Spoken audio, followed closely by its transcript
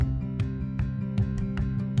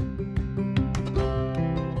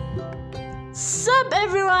up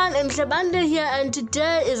everyone, Ngcwelekazi here, and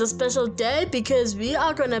today is a special day because we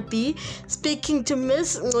are going to be speaking to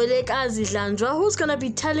Miss Ngcwelekazi Dlanjwa, who's going to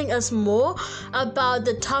be telling us more about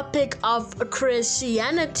the topic of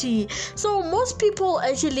Christianity. So most people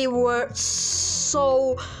actually were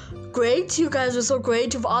so great. You guys were so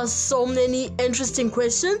great. You've asked so many interesting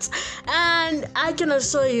questions, and I can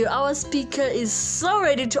assure you our speaker is so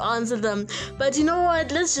ready to answer them. But you know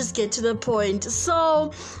what? Let's just get to the point.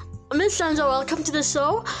 So Miss Dlanjwa, welcome to the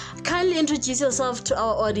show. Kindly introduce yourself to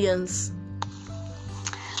our audience.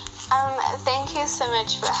 Thank you so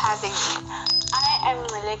much for having me. I am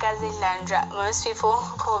Ngcwelekazi Dlanjwa. Most people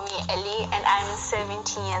call me Ellie, and I'm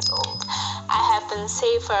 17 years old. I have been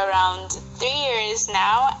saved for around 3 years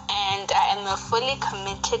now, and I am a fully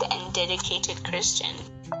committed and dedicated Christian.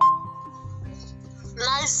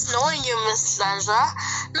 Nice knowing you, Miss Dlanjwa.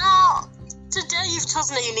 Now, today you've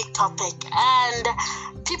chosen a unique topic, and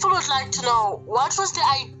people would like to know, what was the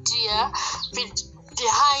idea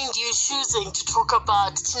behind you choosing to talk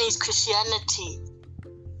about teenage Christianity?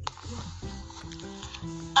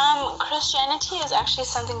 Christianity is actually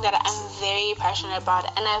something that I'm very passionate about,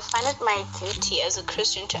 and I find it my duty as a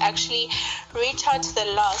Christian to actually reach out to the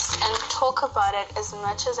lost and talk about it as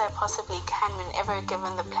much as I possibly can whenever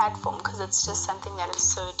given the platform, because it's just something that is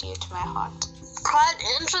so dear to my heart. Quite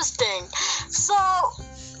interesting. So,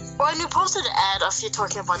 when you posted the ad of you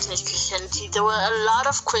talking about teenage Christianity, there were a lot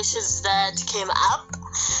of questions that came up.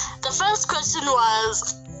 The first question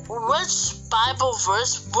was, which Bible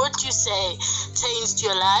verse would you say changed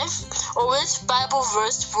your life? Or which Bible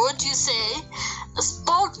verse would you say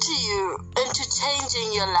spoke to you into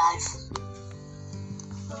changing your life?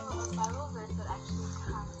 So a Bible verse that actually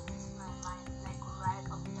comes into my mind, like right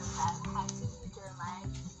off the bat, has to be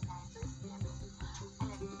Jeremiah 29 verse 11. And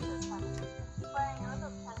it says something. For I know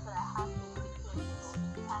the plans that I have for you, declares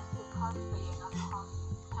the Lord, plans to prosper you, not harm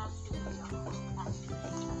you, plans to give you a hope and peace.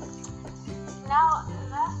 Now,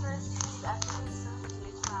 that verse is actually so dear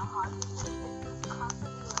to my heart because it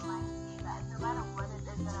constantly reminds me that no matter what it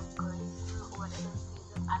is that I'm going through or whatever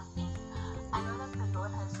season I'm in, I know that the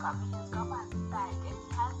Lord has got me, He's got my back, and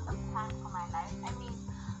He has a plan for my life. I mean,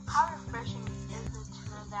 how refreshing is it to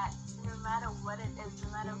know that no matter what it is, no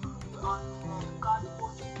matter who you are, God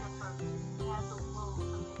will take care of you. He has a will for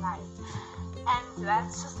your life. And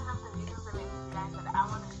that's just one of the reasons that make me realize that I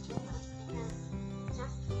want to do this, because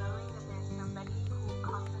just knowing that there's somebody who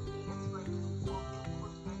constantly is working for me,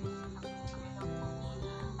 who's ready to do something greater for me,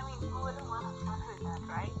 I mean, who wouldn't want to honor that,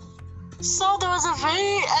 right? So there was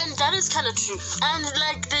and that is kind of true. And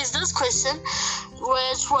like, there's this question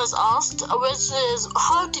which was asked, which is,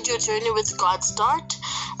 how did your journey with God start?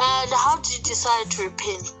 And how did you decide to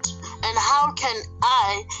repent? And how can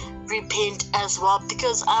I repent as well?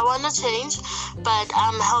 Because I want to change, but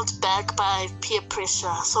I'm held back by peer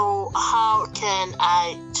pressure. So how can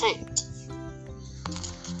I change?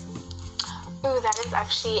 Ooh, that is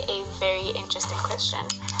actually a very interesting question.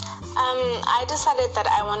 I decided that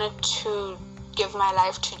I wanted to give my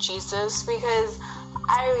life to Jesus because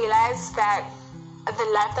I realized that the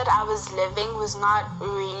life that I was living was not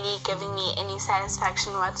really giving me any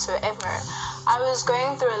satisfaction whatsoever. I was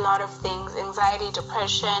going through a lot of things, anxiety,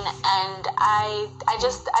 depression, and I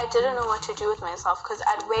didn't know what to do with myself, because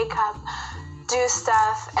I'd wake up, do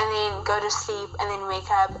stuff, and then go to sleep, and then wake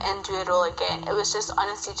up and do it all again. It was just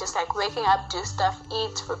honestly just like waking up, do stuff,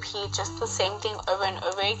 eat, repeat, just the same thing over and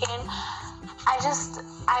over again.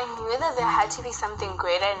 I knew that there had to be something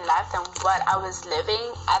greater in life than what I was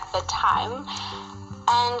living at the time.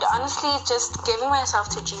 And honestly, just giving myself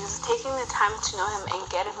to Jesus, taking the time to know Him and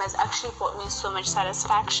get Him, has actually brought me so much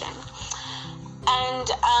satisfaction. And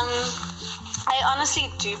I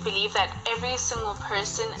honestly do believe that every single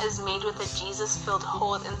person is made with a Jesus-filled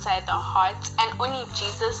hole inside their heart, and only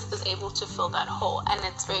Jesus is able to fill that hole. And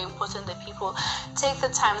it's very important that people take the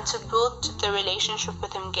time to build the relationship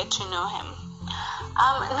with Him, get to know Him.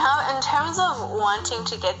 Now, in terms of wanting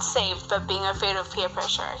to get saved but being afraid of peer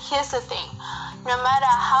pressure, here's the thing. No matter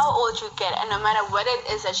how old you get and no matter what it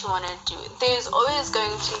is that you want to do, there's always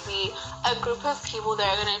going to be a group of people that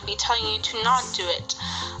are going to be telling you to not do it.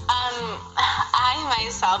 I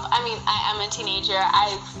myself, I am a teenager.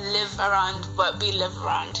 I live around what we live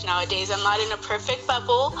around nowadays. I'm not in a perfect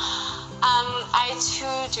bubble. I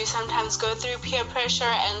too do sometimes go through peer pressure,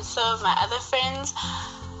 and so have my other friends.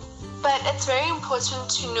 But it's very important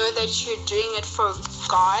to know that you're doing it for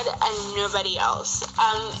God and nobody else.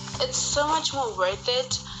 It's so much more worth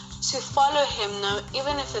it to follow Him now,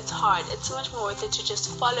 even if it's hard. It's so much more worth it to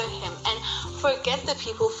just follow Him and forget the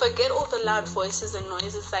people, forget all the loud voices and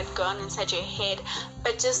noises that go on inside your head,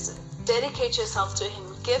 but just dedicate yourself to Him,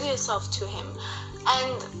 give yourself to Him.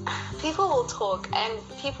 And people will talk and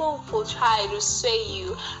people will try to sway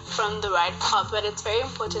you from the right path, but it's very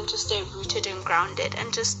important to stay rooted and grounded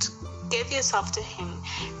and just give yourself to Him.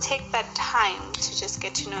 Take that time to just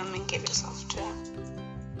get to know Him and give yourself to Him.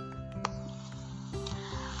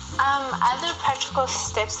 Other practical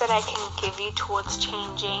steps that I can give you towards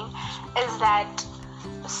changing is that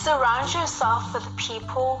surround yourself with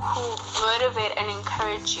people who motivate and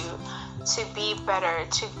encourage you to be better,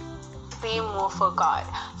 to be more for God.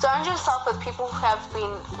 Surround yourself with people who have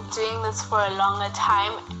been doing this for a longer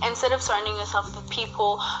time, instead of surrounding yourself with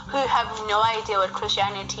people who have no idea what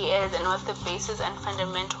Christianity is and what the basis and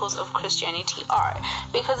fundamentals of Christianity are,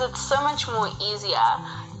 because it's so much more easier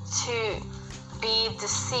to be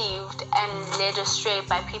deceived and led astray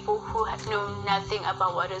by people who know nothing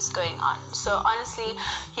about what is going on. So honestly,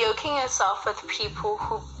 yoking yourself with people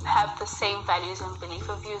who have the same values and belief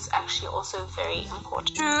of you is actually also very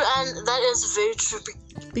important. True, and that is very true,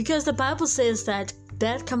 because the Bible says that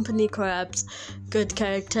bad company corrupts good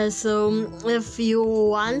character. So if you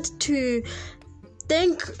want to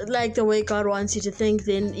think like the way God wants you to think,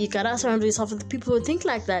 then you gotta surround yourself with people who think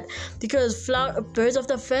like that, because birds of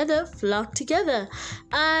the feather flock together.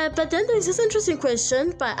 But then there's this interesting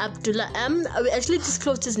question by Abdullah M. We actually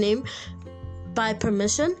disclosed his name by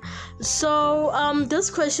permission. So this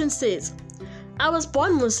question says, I was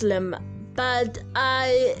born Muslim, but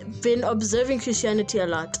I've been observing Christianity a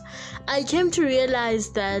lot. I came to realize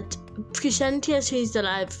that Christianity has changed the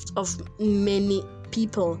lives of many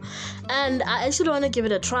people, and I actually want to give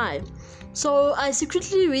it a try. So I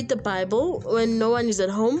secretly read the Bible when no one is at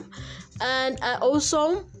home, and I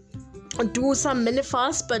also do some mini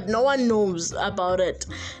fasts, but no one knows about it.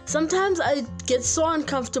 Sometimes I get so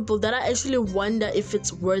uncomfortable that I actually wonder if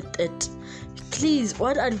it's worth it. Please,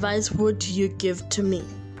 what advice would you give to me?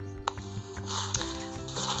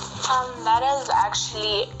 That is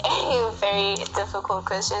actually a very difficult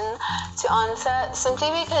question to answer, simply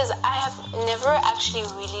because I have never actually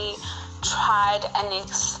really tried and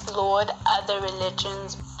explored other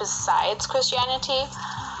religions besides Christianity.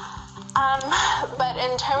 But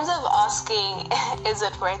in terms of asking, is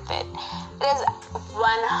it worth it? It is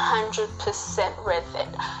 100% worth it.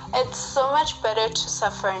 It's so much better to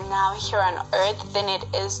suffer now here on earth than it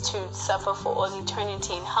is to suffer for all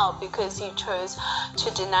eternity in hell, because you chose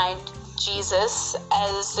to deny Jesus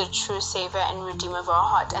as the true Savior and Redeemer of our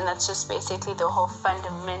heart. And that's just basically the whole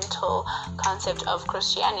fundamental concept of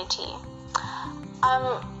Christianity.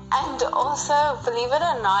 And also, believe it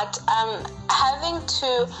or not, having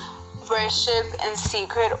to worship in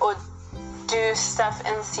secret or do stuff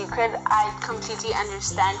in secret, I completely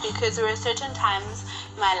understand, because there were certain times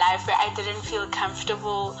in my life where I didn't feel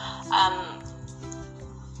comfortable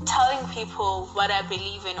telling people what I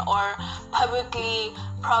believe in, or publicly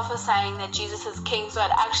prophesying that Jesus is king. So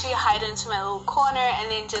I'd actually hide into my little corner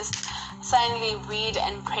and then just silently read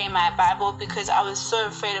and pray my Bible, because I was so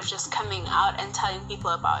afraid of just coming out and telling people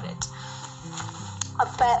about it.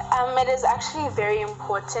 But it is actually very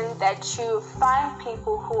important that you find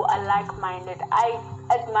people who are like-minded. I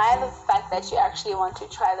admire the fact that you actually want to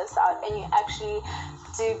try this out and you actually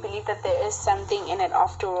do believe that there is something in it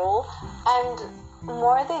after all. And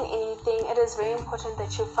more than anything, it is very important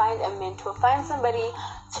that you find a mentor. Find somebody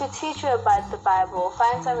to teach you about the Bible.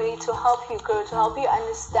 Find somebody to help you grow, to help you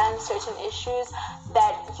understand certain issues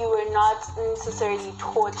that you were not necessarily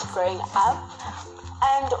taught growing up.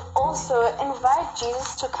 And also invite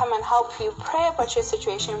Jesus to come and help you. Pray about your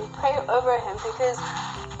situation. Pray over him, because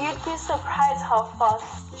you'd be surprised how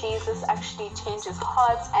fast Jesus actually changes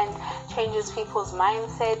hearts and changes people's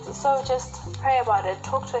mindsets. So just pray about it.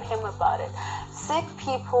 Talk to him about it. Seek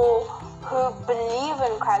people who believe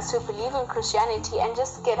in Christ, who believe in Christianity, and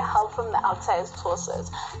just get help from the outside sources.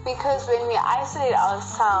 Because when we isolate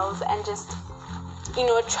ourselves and just,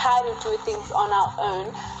 try to do things on our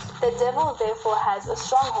own, the devil therefore has a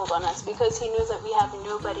stronghold on us, because he knows that we have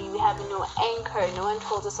nobody, we have no anchor, no one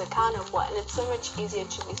holds us accountable, and it's so much easier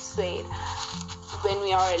to be swayed when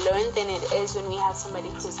we are alone than it is when we have somebody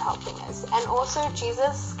who's helping us. And also,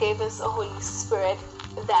 Jesus gave us a Holy Spirit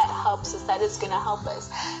that helps us, that is going to help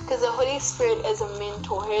us, because the Holy Spirit is a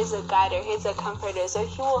mentor, he's a guider, he's a comforter, so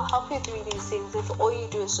he will help you through these things if all you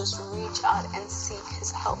do is just reach out and seek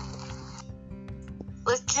his help.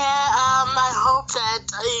 Okay, I hope that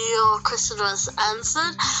your question was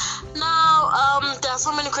answered. Now, there are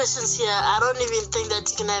so many questions here. I don't even think that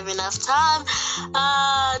you can have enough time.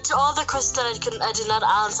 To all the questions that I did not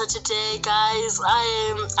answer today, guys,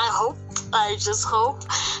 I hope I just hope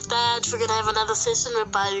that we're gonna have another session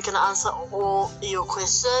whereby we can answer all your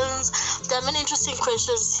questions. There are many interesting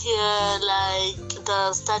questions here, like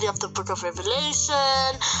the study of the Book of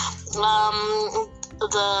Revelation,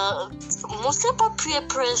 mostly about peer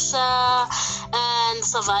pressure and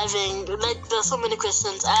surviving. Like, there's so many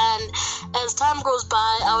questions, and as time goes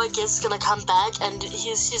by, our guest is gonna come back and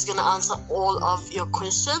he's gonna answer all of your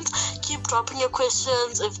questions. Keep dropping your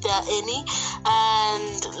questions if there are any,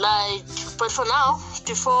 and but for now,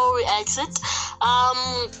 before we exit,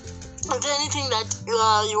 is there anything that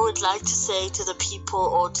you would like to say to the people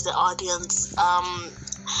or to the audience,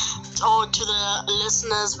 or to the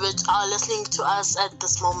listeners which are listening to us at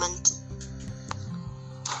this moment?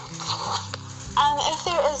 If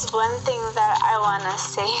there is one thing that I want to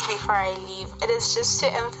say before I leave, it is just to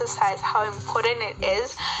emphasize how important it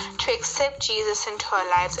is to accept Jesus into our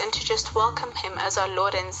lives and to just welcome him as our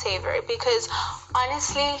Lord and Savior, because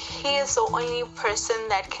honestly, he is the only person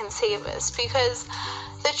that can save us. Because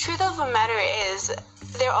the truth of the matter is,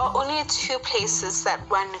 there are only two places that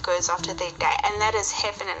one goes after they die, and that is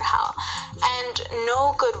heaven and hell. And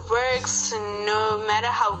no good works, no matter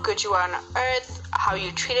how good you are on earth, how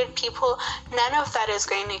you treated people, none of that is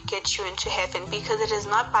going to get you into heaven, because it is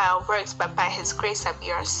not by our works but by his grace that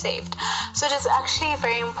we are saved. So it is actually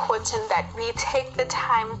very important that we take the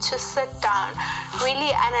time to sit down,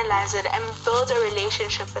 really analyze it, and build a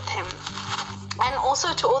relationship with him. And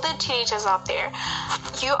also to all the teenagers out there,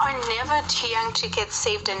 you are never too young to get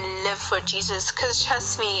saved and live for Jesus. Because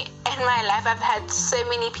trust me, in my life I've had so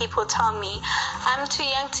many people tell me, I'm too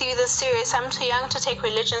young to be this serious, I'm too young to take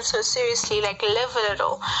religion so seriously, like live a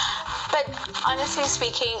little. But honestly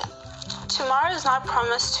speaking, tomorrow is not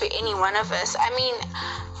promised to any one of us. I mean,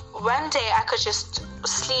 one day I could just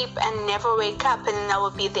sleep and never wake up, and that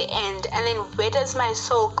would be the end. And then where does my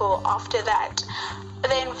soul go after that?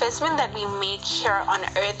 The investment that we make here on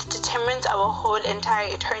earth determines our whole entire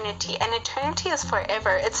eternity, and eternity is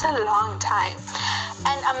forever. It's a long time.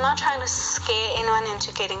 And I'm not trying to scare anyone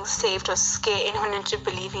into getting saved or scare anyone into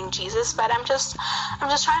believing Jesus, but I'm just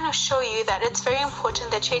trying to show you that it's very important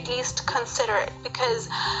that you at least consider it, because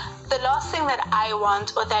the last thing that I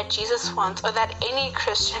want, or that Jesus wants, or that any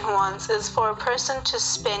Christian wants, is for a person to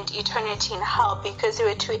spend eternity in hell because they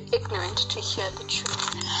were too ignorant to hear the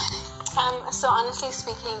truth. So honestly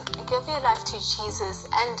speaking, give your life to Jesus,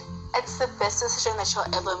 and it's the best decision that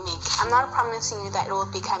you'll ever make. I'm not promising you that it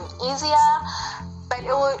will become easier, but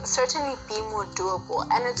it will certainly be more doable,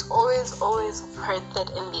 and it's always worth it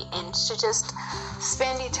in the end to just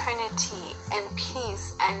spend eternity in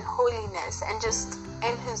peace and holiness and just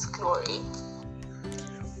in his glory.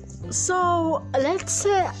 So let's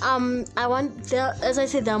say as I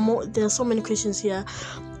said, there are so many questions here,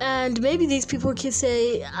 and maybe these people can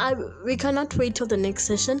say we cannot wait till the next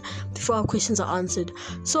session before our questions are answered.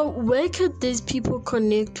 So where could these people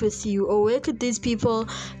connect with you, or where could these people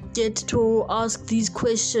get to ask these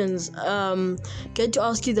questions, get to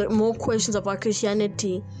ask you more questions about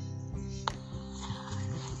Christianity?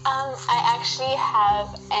 I actually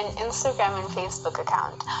have an Instagram and Facebook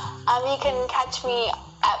account. You can catch me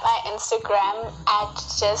at my Instagram at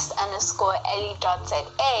just_Ellie.za,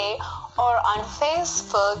 or on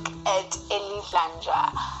Facebook at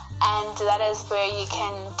Dlanjwa. And that is where you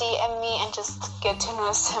can DM me and just get to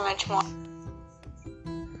know so much more.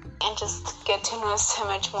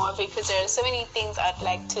 Because there are so many things I'd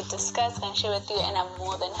like to discuss and share with you, and I'm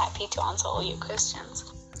more than happy to answer all your questions.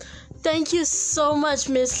 Thank you so much,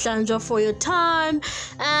 Miss Dlanjwa, for your time,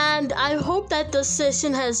 and I hope that this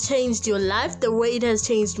session has changed your life the way it has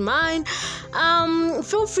changed mine.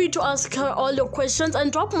 Feel free to ask her all your questions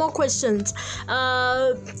and drop more questions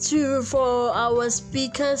for our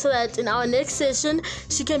speaker, so that in our next session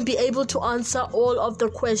she can be able to answer all of the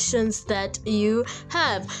questions that you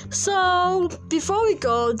have. So before we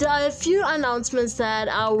go, there are a few announcements that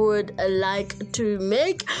I would like to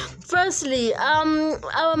make. Firstly,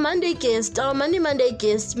 our Monday guest,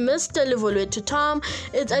 Mr. Livolwetu Tom,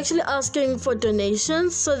 is actually asking for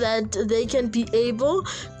donations so that they can be able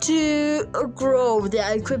to grow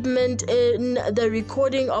their equipment in the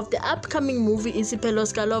recording of the upcoming movie Isiphelo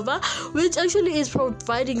Skalova, which actually is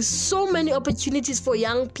providing so many opportunities for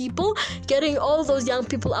young people, getting all those young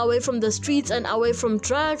people away from the streets and away from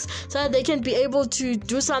drugs, so that they can be able to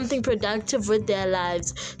do something productive with their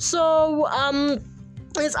lives. So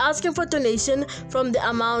is asking for donation from the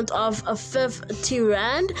amount of 50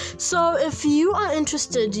 rand. So if you are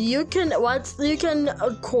interested, you can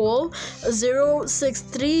call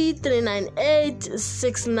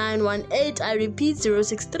 063-398-6918. I repeat,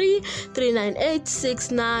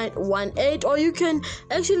 063-398-6918. Or you can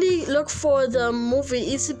actually look for the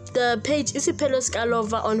page Isiphelo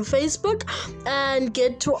Skalova on Facebook and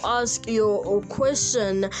get to ask your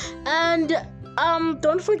question. And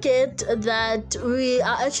don't forget that we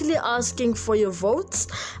are actually asking for your votes.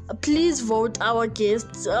 Please vote our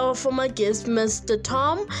former guest, Mr.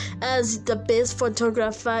 Tom, as the best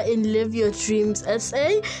photographer in Live Your Dreams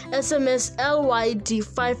SA. SMS LYD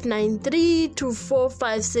 593 to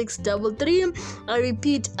 45633. I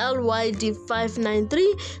repeat, LYD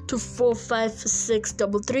 593 to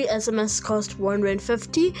 45633. SMS cost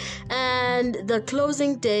 150, and the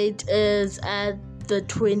closing date is at the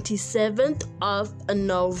 27th of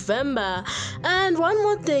November. And one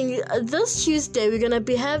more thing, this Tuesday we're gonna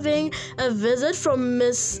be having a visit from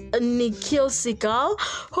Miss Ngcwelekazi,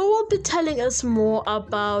 who will be telling us more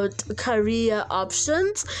about career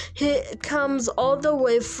options. He comes all the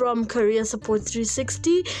way from Career Support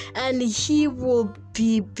 360, and he will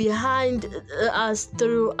be behind us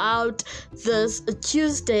throughout this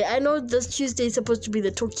Tuesday. I know this Tuesday is supposed to be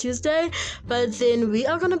the Talk Tuesday, but then we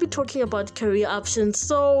are going to be talking about career options.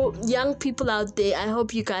 So young people out there, I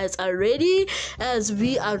hope you guys are ready, as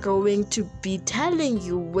we are going to be telling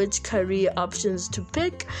you which career options to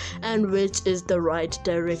pick and which is the right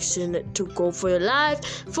direction to go for your life.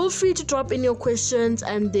 Feel free to drop in your questions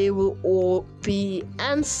and they will all be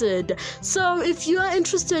answered. So if you are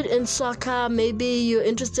interested in soccer, maybe you're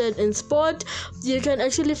interested in sport, you can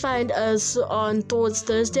actually find us on Thoughts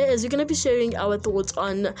Thursday, as we're going to be sharing our thoughts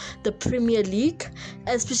on the Premier League,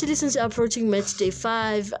 especially since we're approaching match day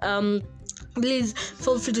 5. Please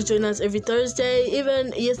feel free to join us every Thursday.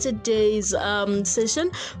 Even yesterday's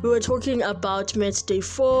session, we were talking about match day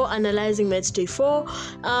 4, analyzing match day 4,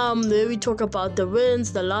 where we talk about the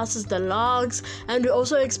wins, the losses, the logs, and we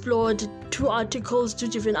also explored two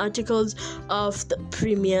different articles of the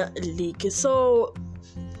Premier League. So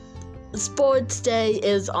Sports Day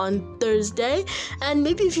is on Thursday, and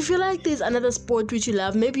maybe if you feel like there's another sport which you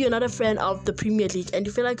love, maybe you're not a fan of the Premier League and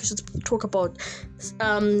you feel like you should talk about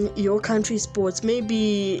your country sports,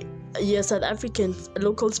 maybe South African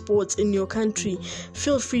local sports in your country,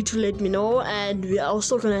 feel free to let me know. And we're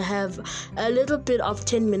also gonna have a little bit of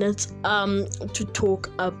 10 minutes to talk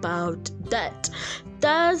about that.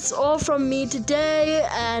 That's all from me today,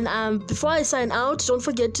 and before I sign out, don't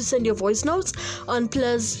forget to send your voice notes on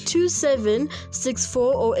 +27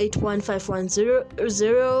 64 081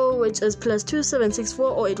 5100, which is +27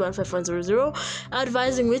 64 081 5100,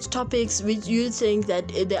 advising which topics which you think that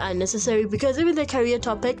they are necessary, because even the career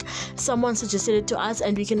topic, someone suggested it to us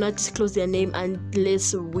and we cannot disclose their name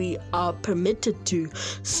unless we are permitted to.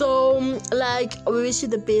 So we wish you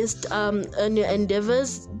the best in your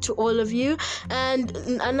endeavors, to all of you, and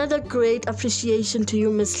another great appreciation to you,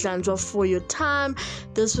 Miss Dlanjwa, for your time.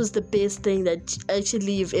 This was the best thing that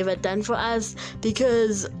actually you've ever done for us,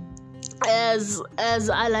 because as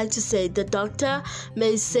I like to say, the doctor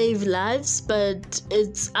may save lives, but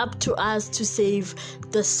it's up to us to save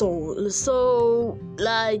the soul. So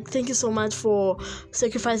thank you so much for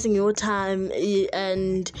sacrificing your time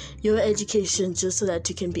and your education just so that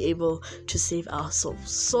you can be able to save our souls.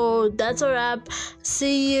 So that's a wrap.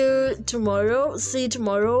 See you tomorrow.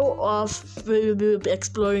 We'll be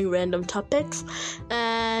exploring random topics,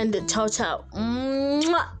 and ciao.